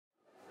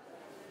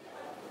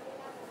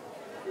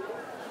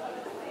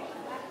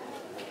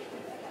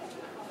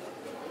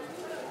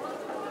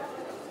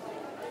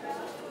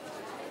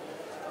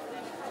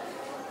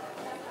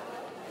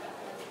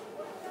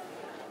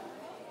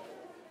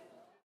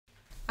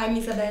I'm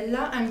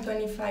Isabella, I'm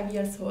 25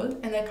 years old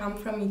and I come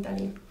from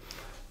Italy.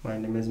 My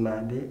name is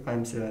Mahdi,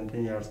 I'm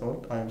 17 years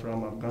old, I'm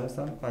from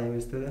Afghanistan, I am a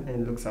student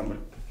in Luxembourg.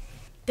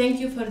 Thank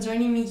you for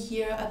joining me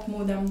here at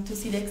Mudam to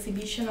see the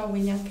exhibition of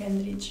William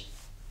Kentridge.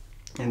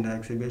 In the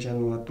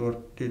exhibition, what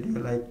work did you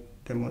like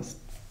the most?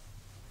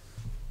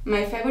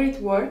 My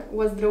favorite work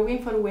was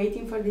Drawing for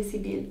Waiting for the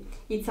Sibyl.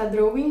 It's a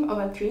drawing of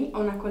a tree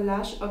on a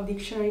collage of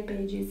dictionary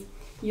pages.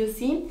 You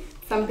see,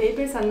 some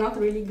papers are not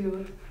really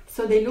glued,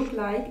 so they look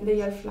like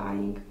they are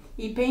flying.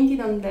 He painted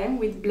on them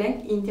with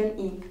blank Indian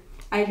ink.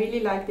 I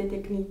really like the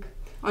technique.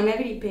 On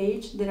every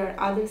page there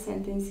are other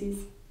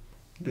sentences.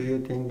 Do you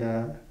think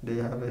they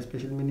have a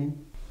special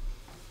meaning?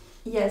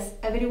 Yes,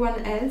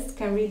 everyone else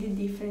can read it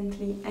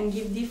differently and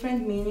give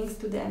different meanings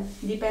to them,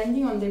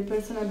 depending on their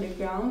personal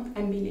background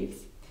and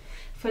beliefs.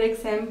 For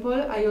example,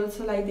 I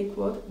also like the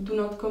quote, "Do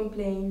not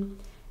complain."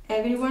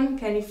 Everyone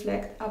can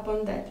reflect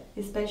upon that,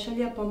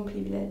 especially upon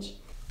privilege.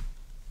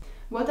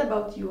 What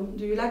about you?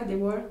 Do you like the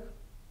work?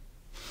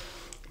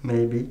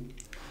 Maybe.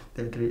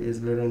 The tree is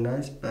very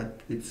nice,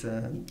 but it's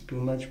too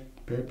much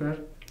paper.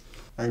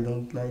 I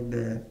don't like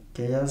the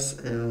chaos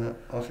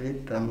of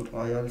it.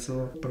 I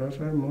also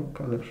prefer more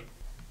color.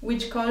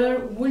 Which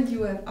color would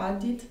you have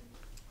added?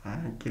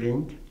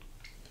 Green.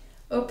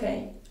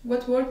 Okay,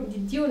 what work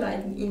did you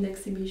like in the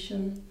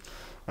exhibition?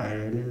 I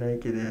really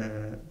like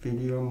the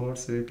video more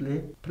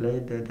sweetly, play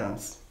the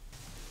dance.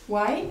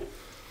 Why?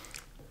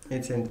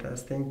 It's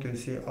interesting to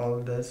see all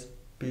those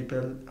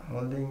people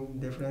holding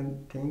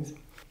different things.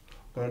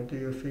 What do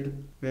you feel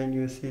when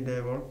you see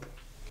their work?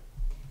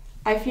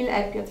 I feel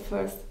happy at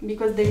first,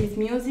 because there is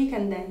music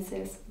and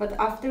dancers, but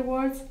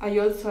afterwards I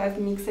also have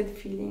mixed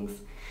feelings.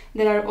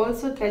 There are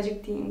also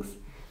tragic things.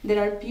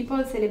 There are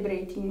people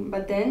celebrating,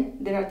 but then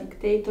there are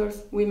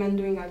dictators, women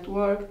doing hard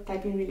work,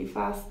 typing really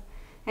fast.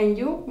 And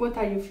you, what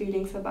are your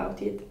feelings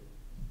about it?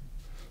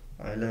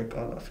 I like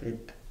all of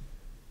it.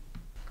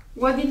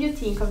 What did you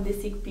think of the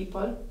sick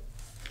people?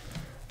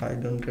 I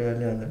don't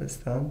really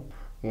understand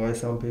why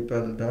some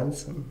people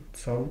dance and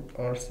some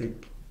are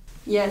sick.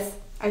 Yes,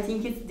 I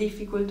think it's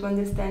difficult to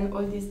understand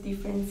all these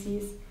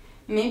differences.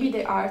 Maybe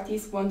the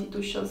artist wanted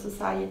to show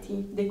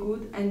society, the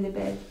good and the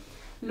bad.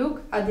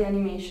 Look at the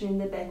animation in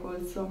the back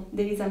also.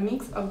 There is a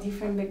mix of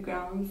different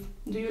backgrounds.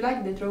 Do you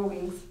like the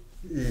drawings?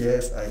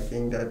 Yes, I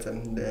think that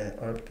the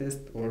artist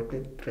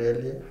worked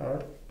really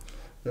hard.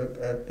 Look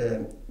at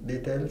the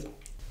details.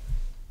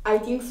 I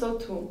think so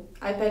too.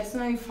 I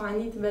personally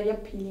find it very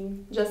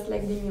appealing, just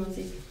like the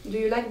music. Do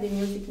you like the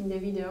music in the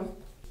video?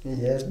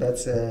 Yes, but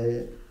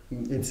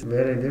it's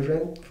very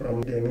different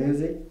from the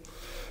music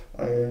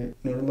I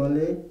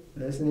normally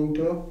listening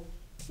to.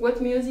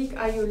 What music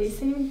are you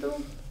listening to?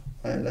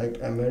 I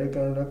like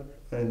American rock,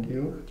 and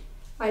you?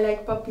 I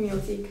like pop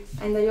music,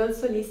 and I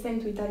also listen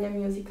to Italian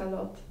music a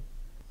lot.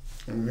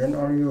 And when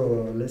are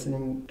you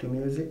listening to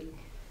music?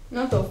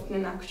 Not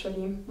often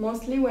actually,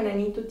 mostly when I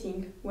need to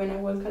think, when I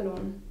walk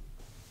alone.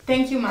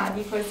 Thank you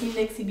Mahdi for seeing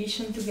the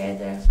exhibition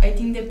together. I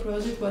think the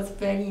project was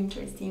very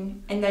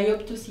interesting and I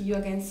hope to see you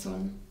again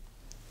soon.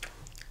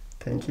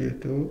 Thank you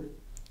too.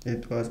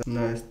 It was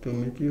nice to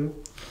meet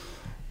you.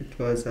 It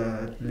was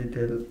a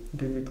little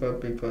difficult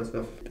because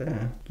of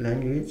the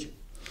language,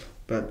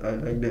 but I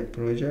like the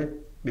project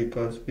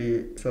because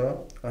we saw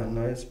a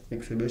nice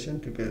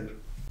exhibition together.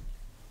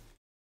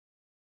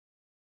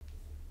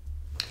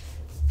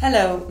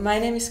 Hello, my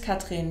name is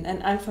Catherine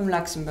and I'm from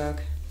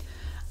Luxembourg.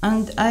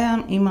 And I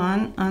am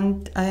Iman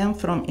and I am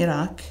from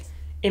Iraq.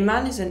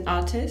 Iman is an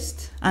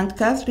artist. And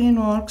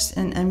Catherine works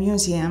in a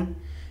museum.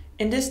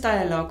 In this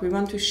dialogue we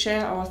want to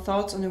share our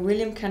thoughts on the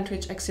William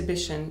Kentridge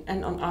exhibition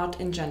and on art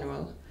in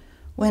general.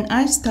 When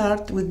I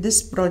started with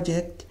this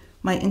project,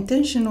 my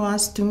intention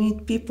was to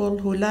meet people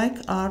who like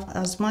art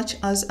as much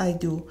as I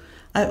do.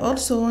 I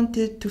also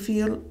wanted to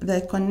feel the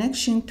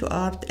connection to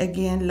art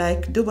again,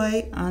 like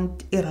Dubai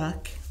and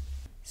Iraq.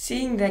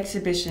 Seeing the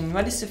exhibition,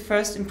 what is the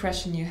first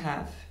impression you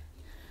have?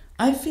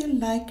 I feel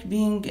like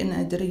being in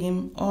a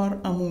dream or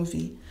a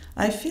movie.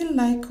 I feel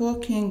like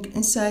walking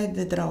inside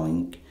the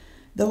drawing.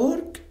 The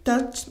work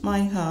touched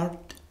my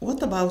heart.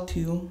 What about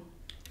you?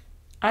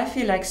 I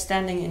feel like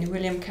standing in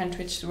William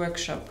Kentridge's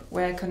workshop,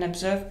 where I can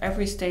observe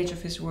every stage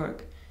of his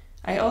work.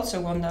 I also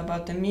wonder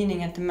about the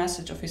meaning and the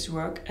message of his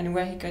work and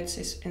where he gets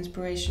his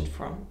inspiration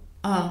from.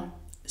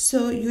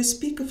 So you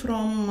speak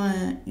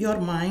from your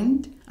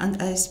mind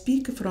and I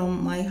speak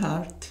from my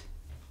heart.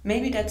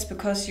 Maybe that's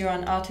because you're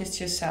an artist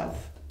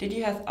yourself. Did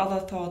you have other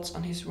thoughts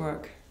on his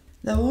work?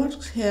 The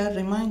work here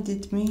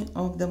reminded me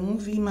of the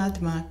movie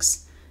Mad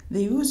Max.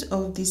 The use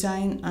of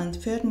design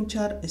and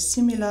furniture is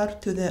similar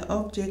to the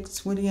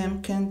objects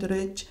William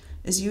Kentridge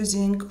is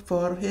using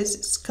for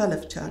his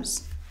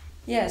sculptures.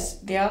 Yes,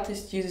 the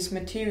artist uses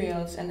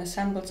materials and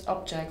assembles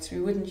objects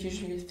we wouldn't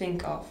usually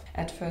think of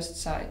at first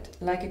sight,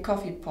 like a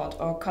coffee pot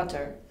or a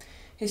cutter.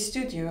 His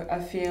studio, I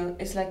feel,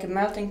 is like a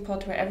melting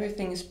pot where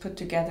everything is put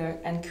together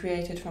and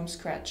created from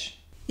scratch.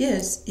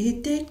 Yes,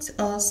 he takes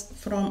us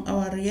from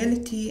our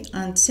reality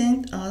and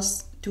sends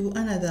us to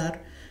another.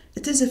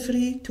 It is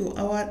free to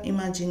our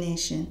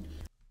imagination.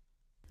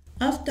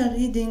 After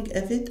reading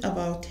a bit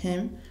about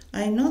him,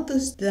 I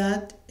noticed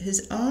that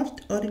his art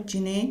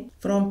originates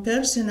from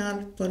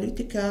personal,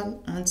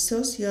 political, and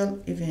social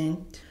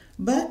events.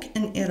 Back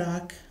in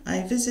Iraq,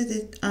 I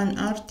visited an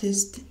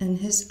artist in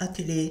his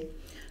atelier.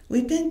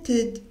 We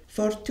painted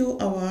for 2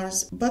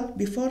 hours, but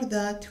before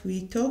that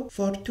we talked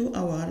for 2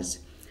 hours.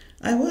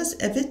 I was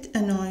a bit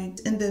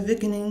annoyed in the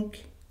beginning.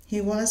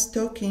 He was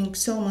talking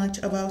so much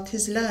about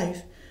his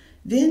life.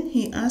 Then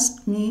he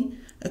asked me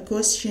a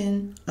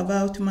question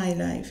about my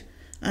life,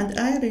 and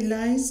I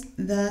realized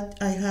that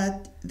I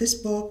had this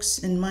box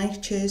in my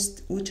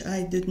chest which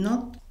I did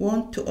not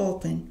want to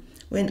open.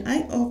 When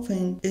I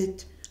opened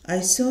it,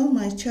 I saw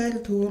my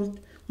childhood.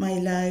 My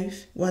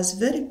life was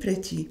very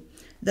pretty.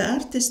 The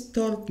artist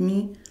told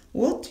me,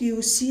 "What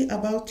you see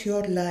about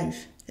your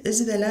life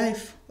is the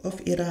life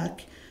of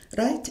Iraq.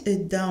 Write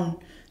it down."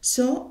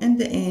 So in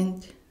the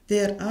end,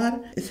 there are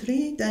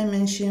 3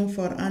 dimensions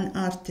for an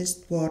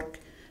artist's work: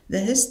 the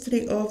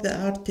history of the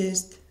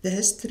artist, the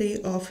history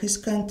of his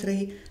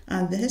country,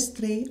 and the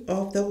history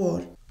of the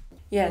war.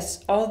 Yes,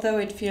 although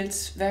it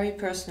feels very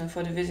personal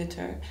for the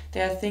visitor,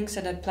 there are things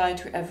that apply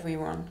to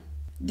everyone.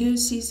 Do you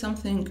see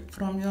something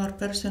from your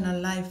personal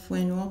life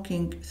when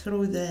walking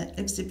through the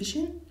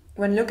exhibition?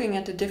 When looking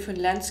at the different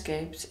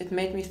landscapes, it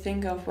made me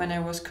think of when I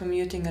was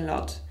commuting a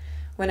lot.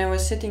 When I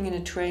was sitting in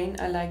a train,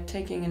 I liked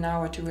taking an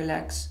hour to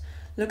relax,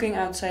 looking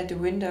outside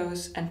the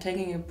windows and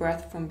taking a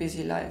breath from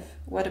busy life.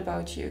 What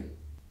about you?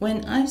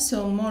 When I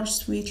saw More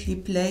Sweetly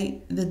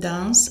play the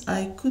dance,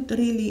 I could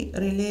really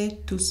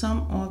relate to some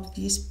of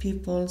these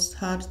people's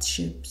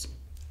hardships.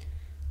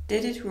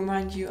 Did it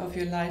remind you of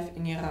your life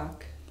in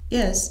Iraq?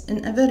 Yes,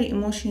 in a very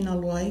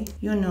emotional way.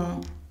 You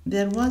know,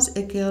 there was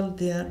a girl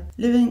there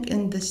living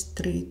in the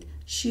street.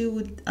 She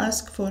would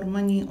ask for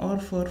money or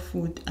for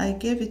food. I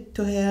gave it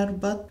to her,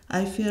 but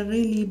I feel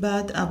really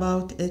bad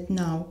about it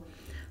now.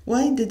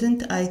 Why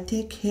didn't I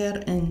take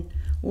her in?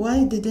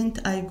 Why didn't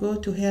I go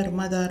to her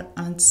mother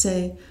and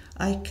say,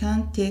 "I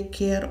can't take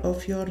care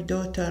of your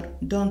daughter,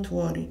 don't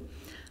worry"?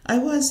 I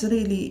was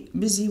really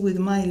busy with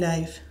my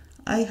life.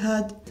 I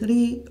had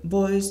 3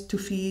 boys to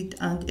feed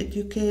and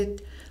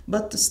educate,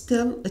 but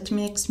still it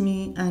makes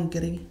me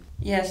angry.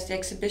 Yes, the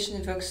exhibition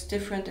evokes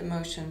different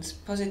emotions,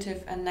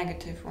 positive and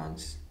negative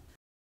ones.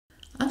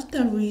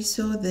 After we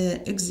saw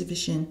the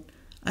exhibition,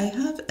 I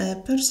have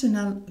a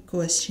personal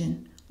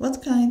question.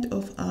 What kind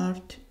of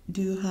art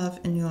do you have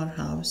in your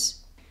house?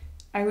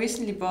 I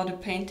recently bought a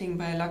painting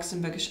by a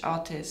Luxembourgish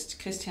artist,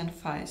 Christian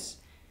Feiss.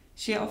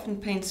 She often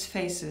paints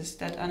faces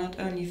that are not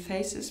only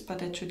faces but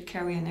that should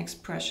carry an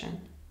expression.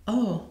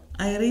 Oh,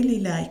 I really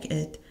like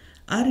it.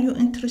 Are you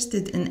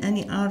interested in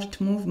any art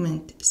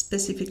movement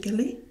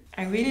specifically?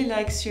 I really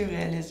like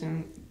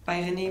Surrealism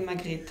by René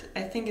Magritte.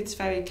 I think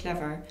it's very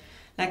clever,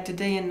 like the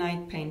day and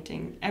night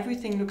painting.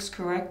 Everything looks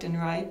correct and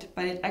right,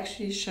 but it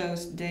actually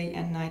shows day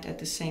and night at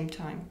the same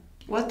time.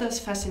 What does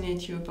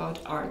fascinate you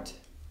about art?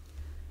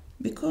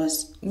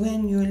 Because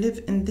when you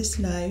live in this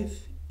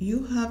life,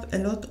 you have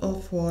a lot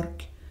of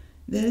work.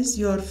 There is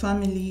your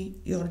family,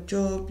 your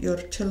job,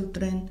 your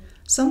children.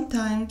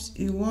 Sometimes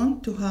you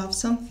want to have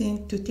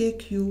something to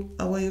take you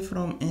away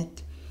from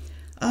it.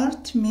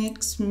 Art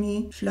makes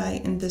me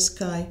fly in the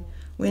sky.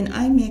 When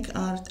I make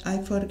art, I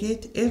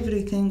forget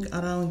everything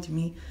around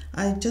me.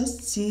 I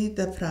just see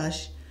the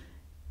brush.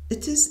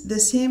 It is the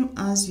same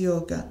as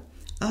yoga.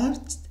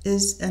 Art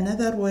is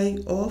another way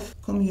of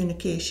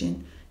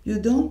communication. You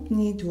don't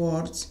need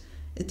words.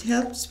 It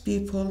helps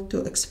people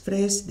to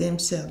express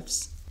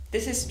themselves.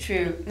 This is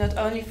true, not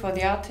only for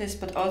the artist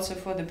but also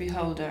for the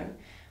beholder.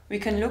 We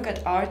can look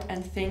at art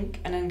and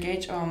think and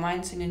engage our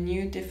minds in a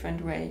new,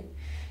 different way.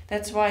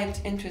 That's why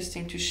it's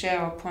interesting to share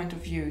our point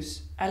of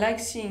views. I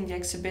like seeing the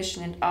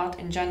exhibition and art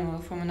in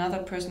general from another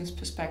person's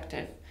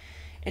perspective.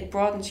 It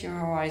broadens your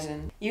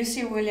horizon. You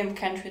see William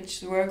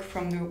Kentridge's work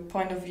from the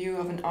point of view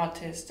of an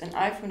artist, and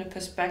I from the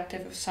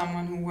perspective of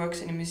someone who works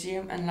in a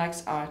museum and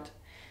likes art.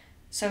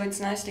 So it's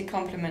nicely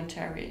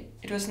complementary.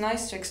 It was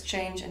nice to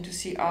exchange and to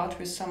see art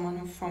with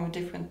someone from a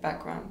different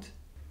background.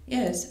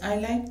 Yes, I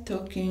like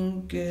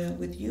talking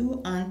with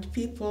you and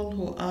people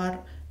who are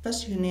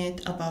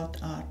passionate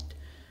about art.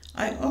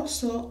 I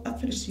also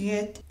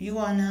appreciate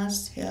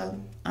Ioana's help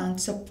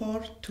and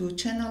support to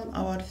channel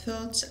our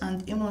thoughts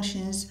and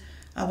emotions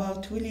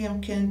about William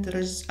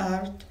Kentridge's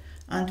art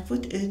and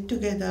put it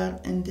together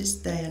in this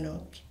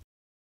dialogue.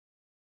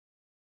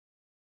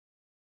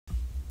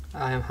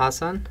 I am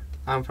Hassan.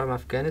 I'm from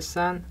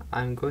Afghanistan.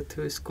 I'm go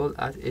to school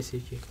at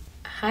iech.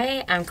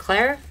 Hi, I'm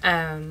Claire.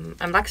 I'm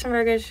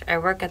Luxembourgish. I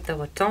work at the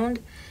Rotonde,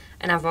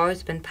 and I've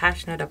always been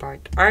passionate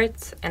about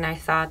art, and I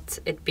thought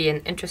it'd be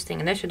an interesting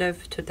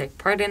initiative to take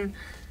part in,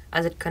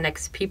 as it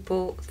connects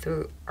people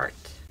through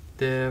art.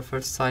 The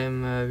first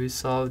time we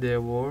saw the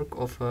work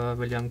of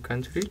William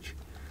Kentridge,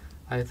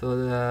 I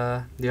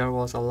thought there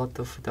was a lot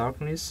of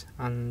darkness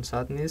and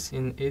sadness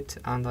in it,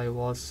 and I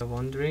was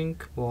wondering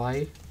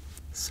why.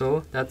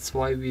 So that's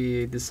why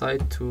we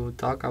decided to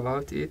talk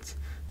about it.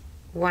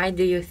 Why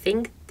do you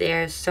think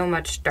there's so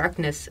much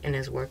darkness in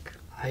his work?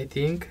 I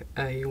think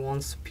he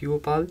wants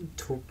people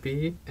to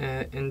be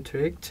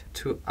intrigued,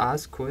 to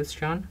ask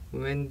questions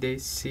when they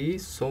see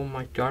so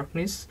much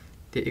darkness.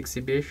 The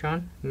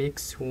exhibition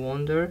makes you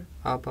wonder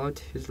about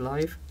his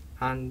life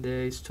and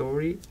the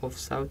story of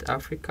South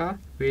Africa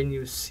when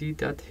you see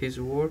that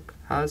his work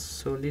has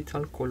so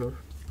little color.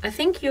 I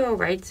think you're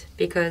right,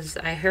 because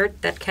I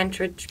heard that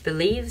Kentridge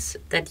believes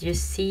that you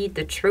see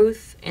the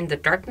truth in the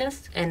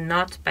darkness and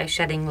not by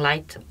shedding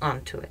light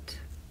onto it.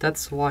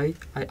 That's why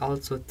I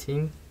also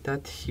think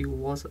that he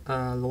was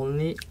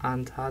lonely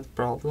and had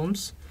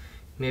problems,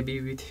 maybe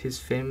with his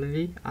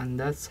family, and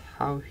that's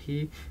how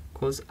he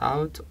goes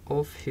out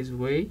of his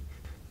way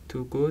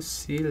to go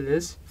see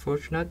less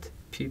fortunate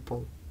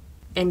people.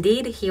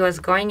 Indeed, he was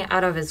going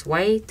out of his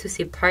way to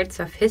see parts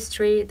of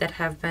history that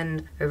have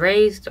been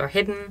erased or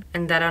hidden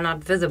and that are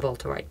not visible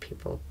to white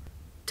people.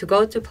 To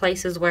go to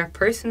places where a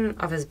person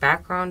of his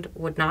background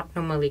would not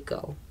normally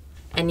go.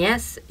 And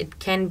yes, it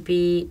can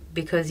be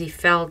because he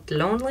felt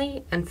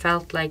lonely and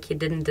felt like he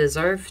didn't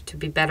deserve to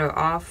be better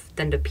off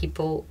than the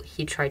people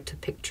he tried to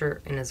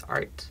picture in his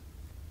art.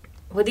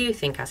 What do you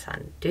think,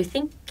 Hassan? Do you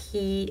think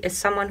he is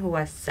someone who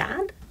was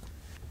sad?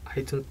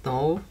 I don't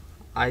know.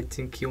 I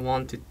think he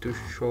wanted to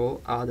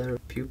show other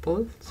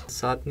people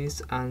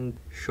sadness and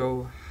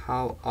show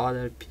how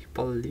other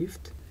people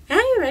lived. Yeah,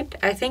 you're right.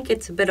 I think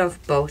it's a bit of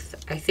both.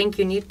 I think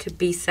you need to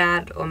be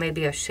sad or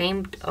maybe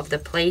ashamed of the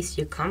place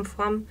you come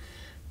from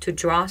to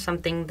draw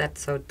something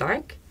that's so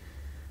dark.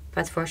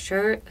 But for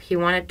sure, he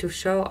wanted to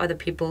show other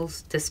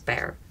people's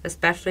despair,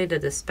 especially the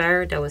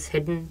despair that was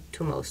hidden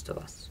to most of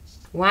us.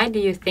 Why do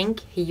you think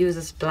he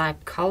uses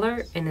black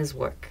color in his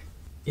work?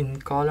 In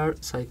color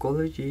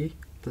psychology,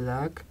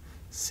 black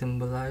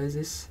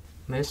symbolizes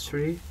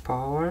mystery,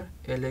 power,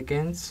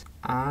 elegance,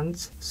 and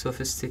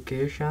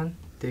sophistication.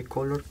 The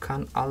color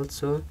can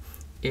also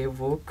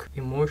evoke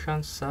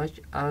emotions such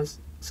as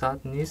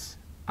sadness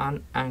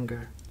and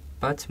anger.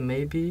 But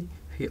maybe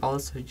he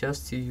also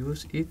just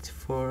uses it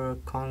for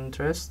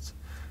contrast.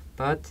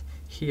 But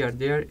here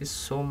there is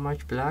so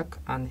much black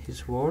in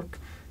his work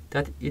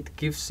that it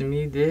gives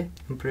me the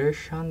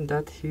impression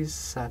that he's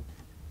sad.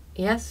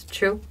 Yes,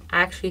 true.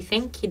 I actually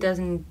think he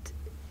doesn't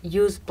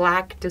use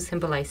black to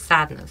symbolize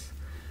sadness.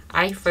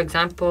 I, for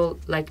example,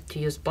 like to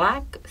use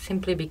black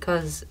simply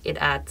because it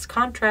adds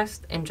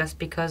contrast and just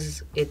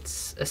because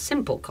it's a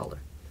simple color.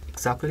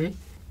 Exactly,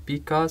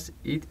 because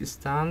it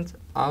stands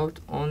out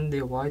on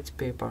the white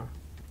paper.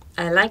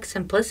 I like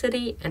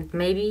simplicity, and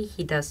maybe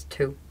he does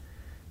too.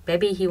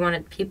 Maybe he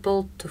wanted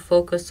people to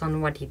focus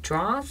on what he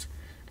draws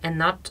and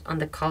not on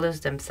the colors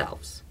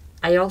themselves.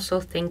 I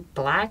also think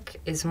black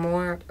is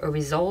more a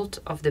result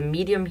of the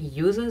medium he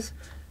uses,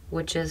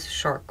 which is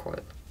charcoal.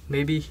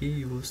 Maybe he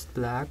used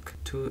black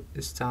to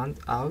stand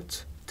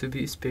out, to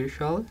be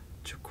special,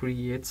 to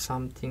create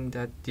something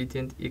that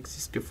didn't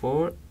exist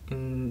before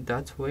in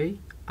that way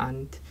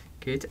and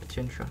get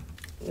attention.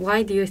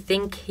 Why do you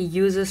think he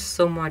uses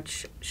so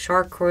much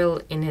charcoal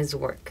in his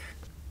work?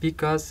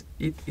 Because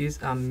it is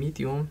a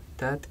medium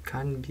that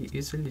can be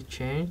easily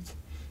changed.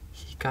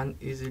 He can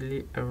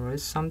easily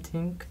erase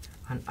something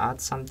and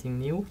add something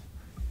new.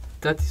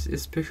 That is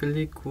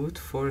especially good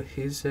for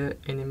his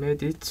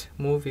animated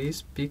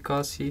movies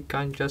because he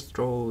can just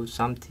draw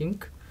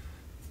something,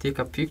 take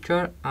a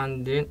picture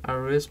and then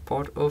erase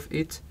part of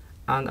it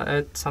and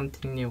add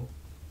something new.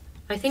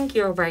 I think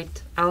you're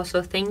right. I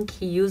also think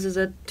he uses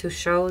it to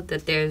show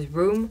that there's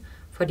room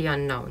for the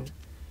unknown.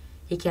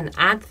 He can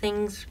add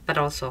things but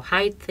also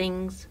hide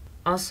things.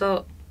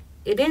 Also,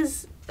 it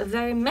is a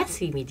very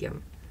messy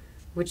medium,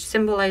 which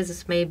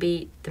symbolizes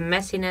maybe the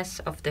messiness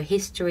of the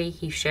history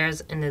he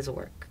shares in his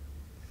work.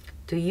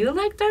 Do you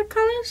like dark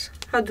colors?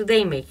 How do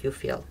they make you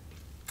feel?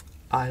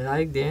 I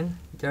like them.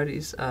 There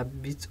is a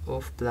bit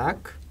of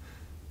black.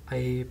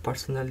 I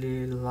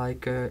personally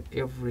like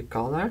every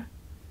color.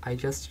 I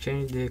just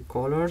change the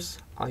colors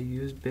I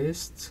use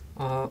based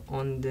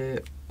on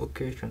the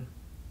occasion.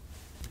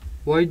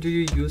 Why do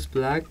you use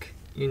black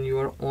in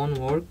your own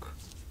work?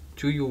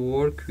 Do you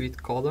work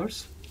with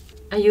colors?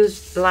 I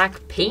use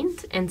black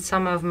paint in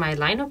some of my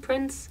lino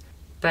prints,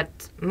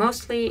 but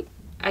mostly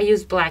I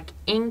use black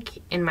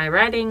ink in my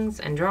writings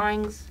and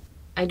drawings.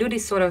 I do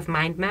these sort of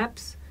mind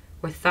maps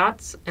with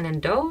thoughts, and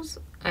in those,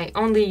 I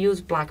only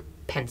use black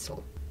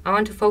pencil. I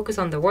want to focus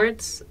on the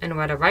words and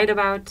what I write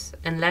about,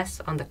 and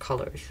less on the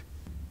colors.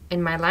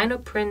 In my lino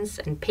prints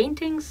and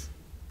paintings,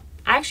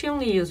 I actually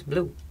only use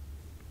blue.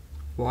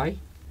 Why?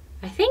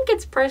 I think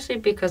it's partially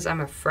because I'm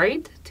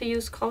afraid to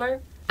use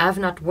color. I've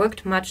not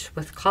worked much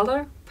with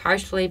color,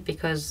 partially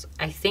because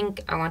I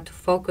think I want to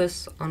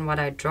focus on what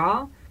I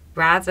draw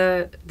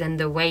rather than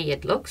the way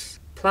it looks.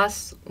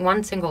 Plus,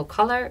 one single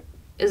color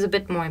is a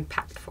bit more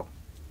impactful.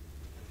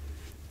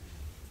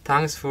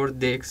 Thanks for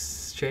the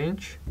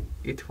exchange.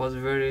 It was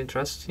very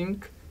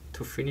interesting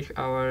to finish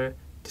our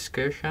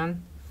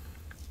discussion.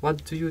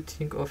 What do you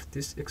think of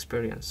this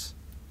experience?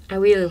 I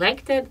really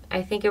liked it.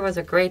 I think it was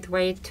a great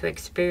way to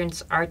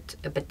experience art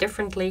a bit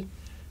differently,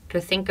 to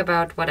think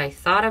about what I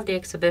thought of the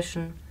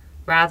exhibition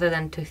rather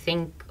than to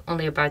think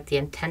only about the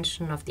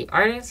intention of the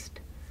artist.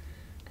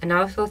 And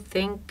I also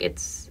think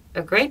it's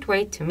a great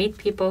way to meet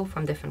people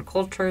from different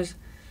cultures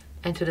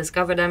and to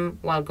discover them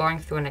while going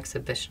through an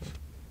exhibition.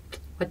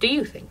 What do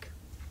you think?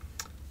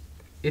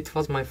 It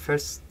was my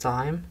first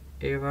time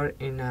ever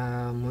in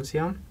a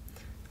museum,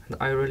 and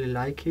I really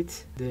like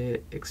it,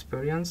 the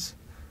experience.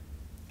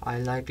 I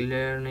like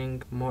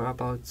learning more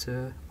about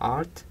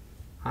art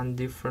and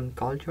different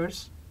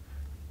cultures.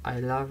 I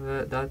love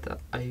that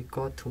I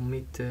got to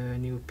meet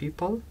new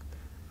people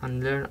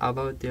and learn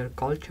about their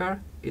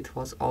culture. It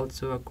was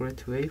also a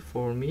great way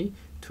for me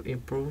to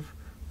improve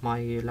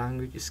my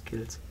language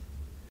skills.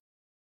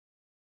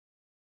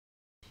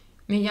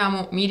 Mi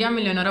chiamo Miriam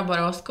Eleonora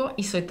Borosco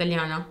y soy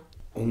italiana.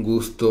 Un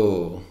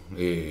gusto,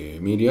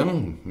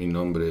 Miriam. Mi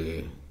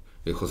nombre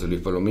es José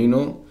Luis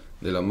Palomino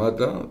de La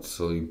Mata.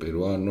 Soy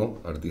peruano,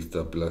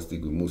 artista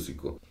plástico y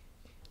músico.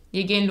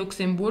 Llegué en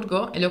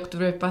Luxemburgo el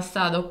octubre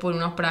pasado por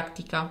una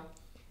práctica.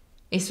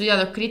 He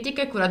estudiado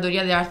crítica y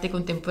curaduría de arte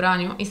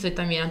contemporáneo y soy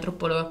también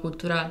antropóloga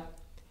cultural.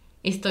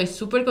 Estoy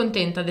súper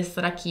contenta de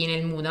estar aquí en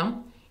el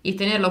Mudam y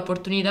tener la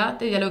oportunidad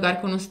de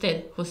dialogar con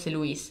usted, José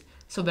Luis,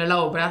 sobre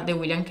la obra de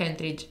William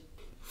Kentridge.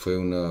 Fue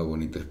una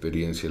bonita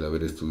experiencia el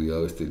haber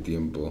estudiado este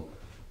tiempo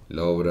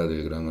la obra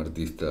del gran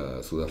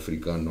artista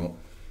sudafricano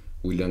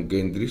William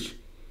Kentridge,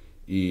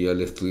 y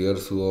al estudiar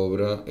su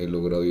obra he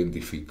logrado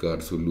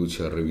identificar su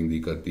lucha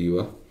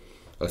reivindicativa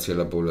hacia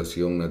la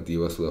población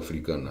nativa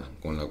sudafricana,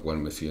 con la cual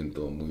me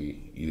siento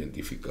muy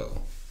identificado.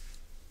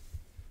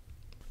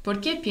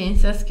 ¿Por qué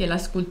piensas que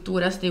las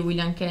culturas de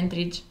William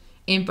Kentridge,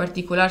 en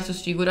particular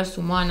sus figuras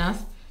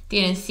humanas,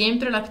 tienen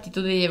siempre la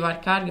actitud de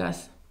llevar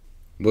cargas?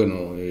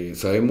 Bueno,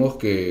 sabemos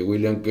que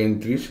William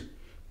Kentridge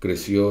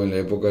creció en la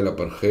época del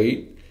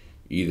apartheid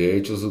y de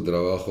hecho su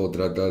trabajo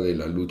trata de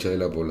la lucha de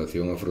la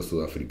población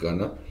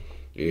afro-sudafricana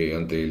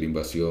ante la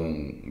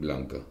invasión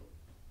blanca.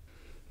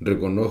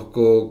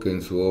 Reconozco que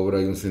en su obra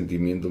hay un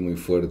sentimiento muy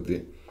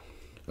fuerte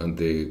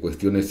ante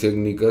cuestiones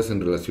étnicas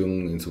en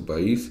relación en su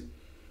país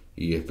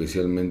y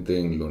especialmente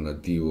en lo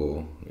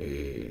nativo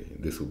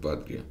de su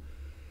patria.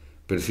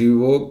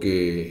 Percibo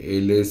que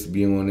él es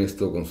bien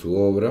honesto con su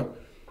obra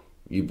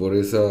y por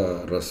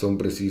esa razón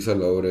precisa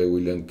la obra de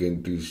William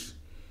Kentridge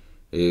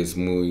es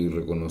muy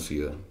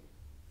reconocida.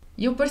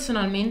 Yo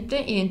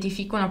personalmente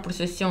identifico una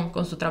procesión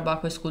con su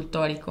trabajo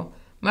escultórico.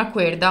 Me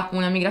acuerda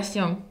una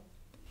migración.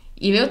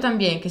 Y veo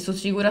también que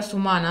sus figuras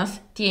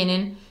humanas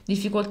tienen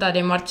dificultad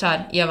de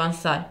marchar y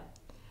avanzar.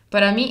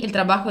 Para mí el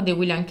trabajo de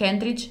William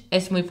Kentridge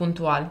es muy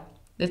puntual.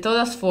 De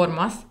todas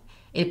formas,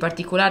 el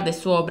particular de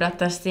su obra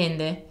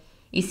trasciende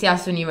y se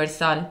hace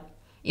universal,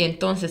 y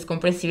entonces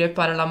comprensible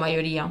para la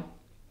mayoría.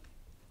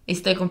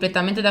 Estoy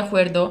completamente de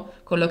acuerdo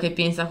con lo que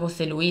piensa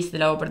José Luis de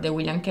la obra de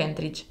William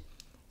Kentridge.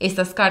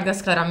 Estas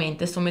cargas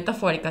claramente son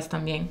metafóricas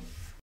también.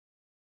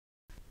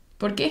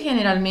 ¿Por qué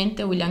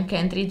generalmente William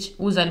Kentridge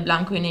usa el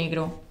blanco y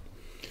negro?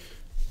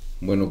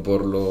 Bueno,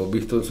 por lo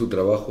visto en su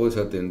trabajo,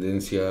 esa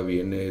tendencia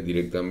viene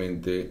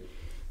directamente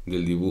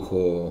del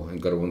dibujo en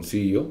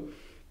carboncillo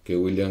que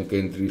William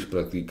Kentridge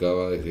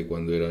practicaba desde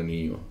cuando era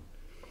niño.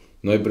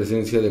 No hay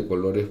presencia de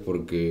colores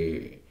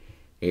porque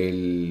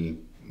él,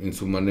 en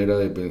su manera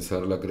de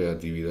pensar, la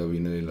creatividad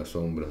viene de las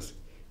sombras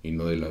y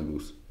no de la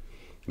luz.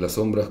 Las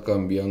sombras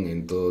cambian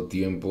en todo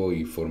tiempo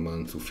y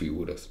forman sus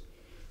figuras.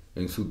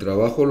 En su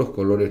trabajo los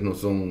colores no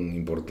son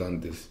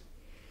importantes.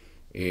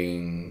 Y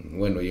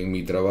en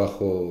mi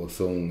trabajo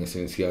son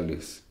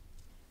esenciales.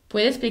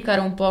 ¿Puede explicar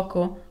un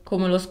poco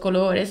cómo los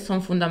colores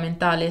son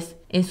fundamentales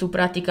en su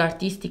práctica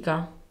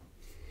artística?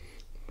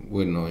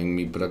 Bueno, en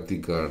mi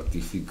práctica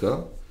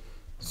artística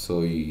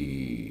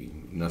soy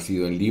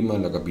nacido en Lima,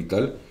 en la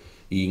capital,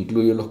 e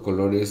incluyo los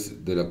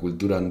colores de la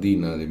cultura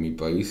andina de mi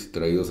país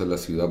traídos a la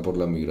ciudad por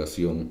la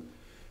migración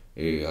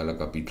a la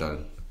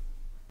capital.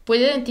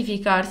 ¿Puede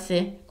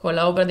identificarse con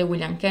la obra de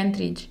William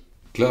Kentridge?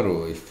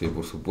 Claro,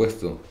 por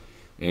supuesto.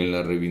 En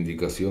la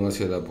reivindicación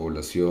hacia la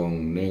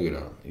población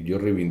negra, yo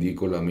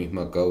reivindico la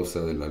misma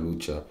causa de la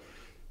lucha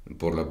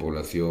por la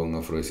población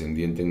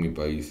afrodescendiente en mi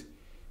país.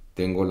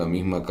 Tengo la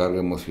misma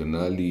carga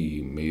emocional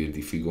y me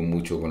identifico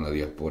mucho con la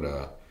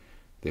diáspora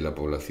de la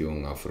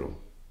población afro.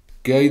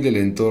 ¿Qué hay del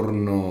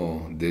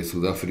entorno de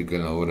Sudáfrica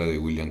en la obra de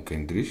William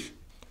Kentridge?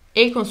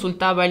 Él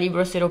consultaba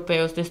libros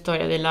europeos de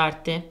historia del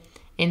arte.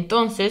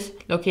 Entonces,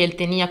 lo que él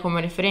tenía como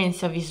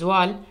referencia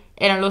visual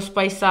eran los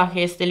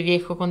paisajes del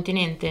viejo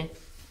continente.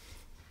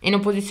 En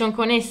oposición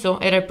con eso,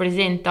 él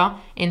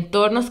representa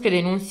entornos que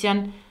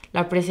denuncian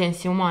la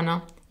presencia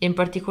humana, en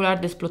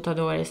particular de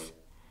explotadores.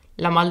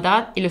 La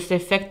maldad y los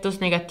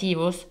efectos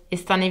negativos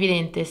están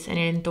evidentes en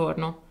el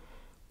entorno,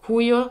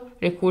 cuyos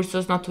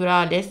recursos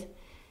naturales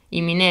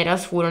y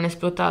mineras fueron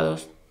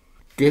explotados.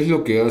 ¿Qué es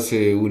lo que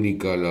hace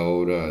única la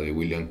obra de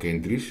William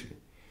Kentridge?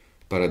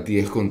 ¿Para ti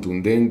es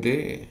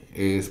contundente?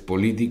 ¿Es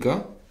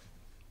política?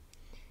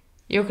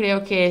 Yo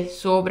creo que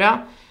su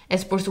obra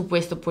es por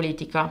supuesto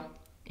política.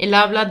 Él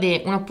habla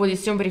de una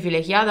posición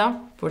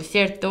privilegiada, por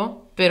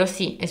cierto, pero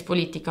sí, es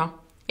política.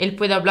 Él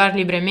puede hablar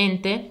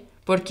libremente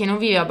porque no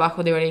vive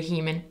abajo del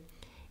régimen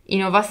y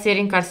no va a ser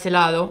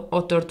encarcelado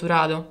o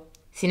torturado.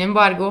 Sin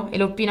embargo,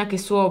 él opina que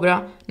su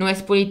obra no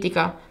es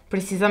política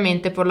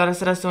precisamente por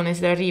las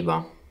razones de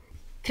arriba.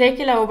 ¿Cree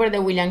que la obra de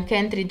William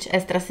Kentridge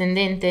es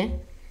trascendente?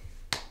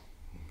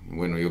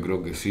 Bueno, yo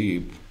creo que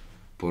sí,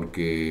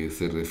 porque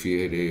se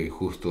refiere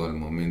justo al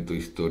momento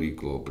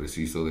histórico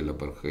preciso del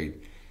apartheid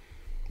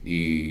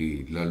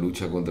y la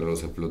lucha contra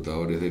los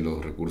explotadores de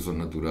los recursos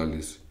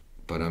naturales.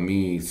 Para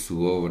mí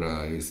su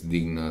obra es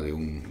digna de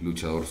un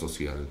luchador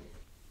social.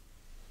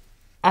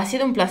 Ha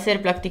sido un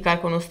placer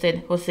practicar con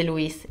usted, José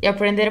Luis, y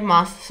aprender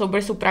más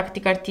sobre su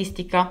práctica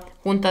artística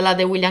junto a la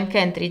de William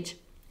Kentridge.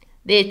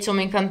 De hecho,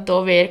 me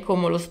encantó ver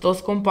cómo los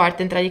dos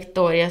comparten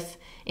trayectorias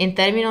en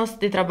términos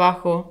de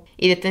trabajo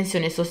y de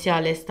tensiones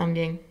sociales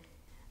también.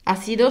 Ha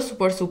sido,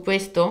 por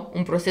supuesto,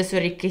 un proceso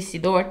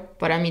enriquecedor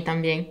para mí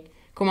también,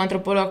 como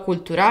antropóloga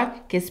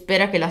cultural que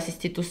espera que las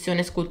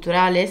instituciones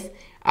culturales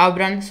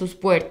abran sus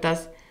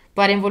puertas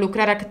para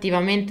involucrar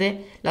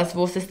activamente las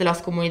voces de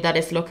las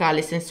comunidades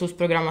locales en sus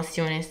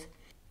programaciones.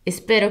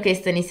 Espero que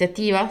esta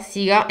iniciativa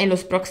siga en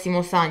los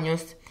próximos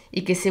años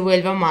y que se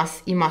vuelva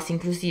más y más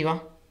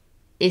inclusiva.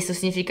 Eso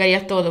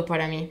significaría todo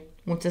para mí.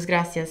 Muchas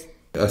gracias.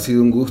 Ha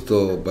sido un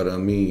gusto para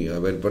mí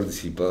haber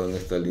participado en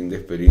esta linda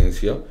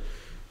experiencia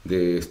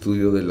de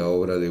estudio de la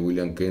obra de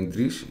William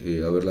Kentridge,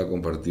 haberla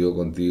compartido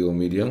contigo,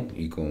 Miriam,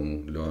 y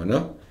con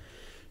Loana.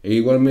 E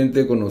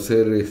igualmente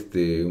conocer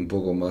un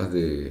poco más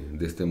de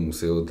este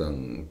museo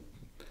tan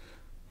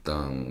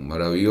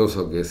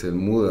maravilloso que es el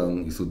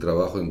Mudam y su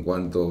trabajo en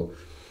cuanto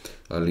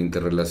a la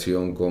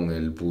interrelación con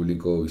el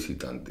público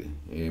visitante.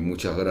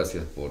 Muchas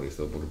gracias por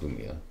esta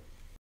oportunidad.